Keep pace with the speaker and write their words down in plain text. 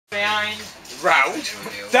Round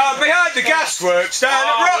down behind the gasworks down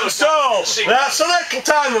at Rawtenstall. That's a little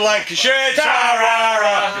town in Lancashire.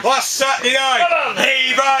 Ta-ra-ra. Last Saturday night,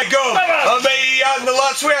 heave I go, and me and the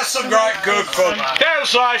lads we had some right good fun. Down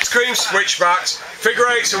ice cream, switchbacks, figure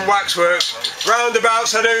eights and waxworks,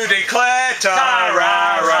 roundabouts and who declare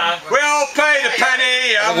ta-ra-ra. We all paid a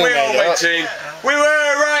penny and we all went in. We were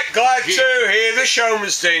right glad to hear the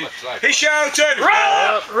showman's din. He shouted, "Roll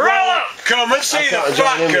up, roll up! Come and see the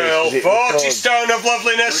fat girl, 40 stone of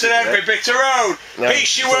loveliness and every bit of road. He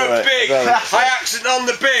she were big, high accent on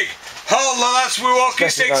the big. All the lads were walking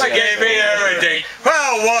sticks and giving her a dig.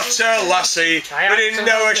 Well, what a lassie, we didn't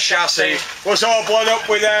know her chassis was all blown up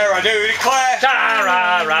with her, I do declare.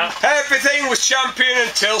 Everything was champion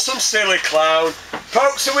until some silly clown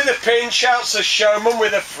pokes her with a pin, shouts the showman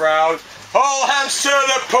with a frown. All hands to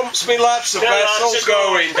the pumps, me lads, the vessel's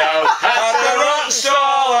going down. At the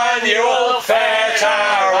Rawtenstall Annual Fair,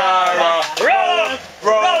 ta-ra-ra.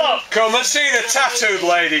 Roll up! Come and see the tattooed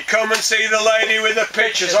lady, come and see the lady with the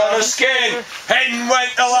pictures on her skin. In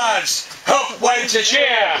went the lads, up went a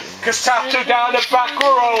cheer, 'cause tattooed down the back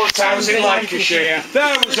were all the towns in Lancashire.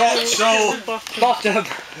 There was Oxall, Bottom,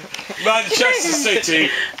 Manchester City,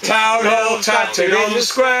 Town Hall tattooed on the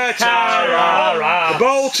square, ta-ra-ra.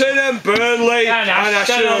 Bolton and Burnley and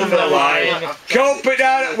Ashton-on-the-Line. Culprit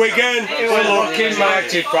down at Wigan, we're looking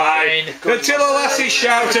mighty fine. Until a lassie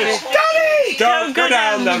shouted, "Daddy, don't go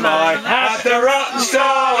down the mine at the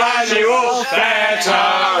Rawtenstall Annual Fair,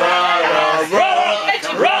 ta-ra-ra."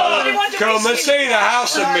 Roll up! Come and see the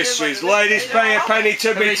House of Mysteries. Ladies pay a penny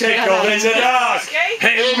to be tickled in the dark.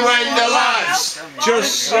 In went the lads,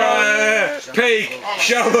 just peek,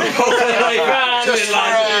 show the pulley, just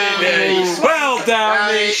well down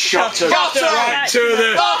the shot right to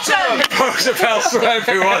the poster fell for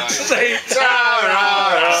everyone to see.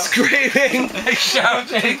 Screaming,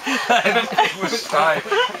 shouting, everything was fine.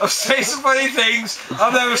 I've seen so many things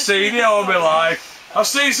I've never seen in all my life. I've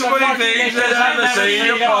seen so many things that I've never seen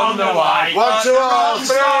upon the white. One, two, all,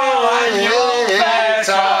 three,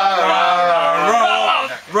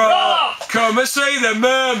 roll. Come and see the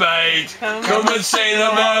mermaid. Come and see the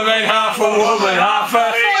mermaid, half a woman, half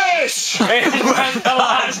a fish. In went the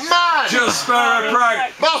lads, just for a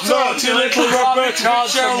prank. Naughty little Robert shall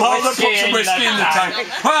hold and put some whiskey in the tank.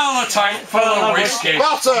 Well, the tank full of whiskey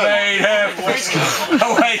made her whiskey.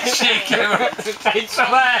 Away she came up to take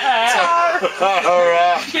some air.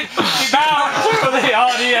 She bowed to the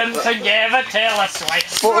audience and gave a tail a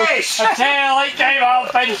swish. A tail it came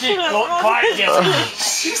off and she looked quite guilty.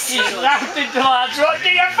 She laughed into lads, what do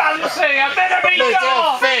you fancy? A bit of meat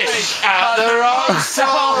or fish at the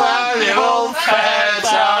Rawtenstall Annual Fair,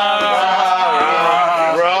 ta-ra-ra.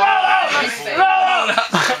 Roll up!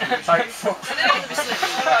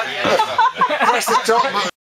 Press the top button.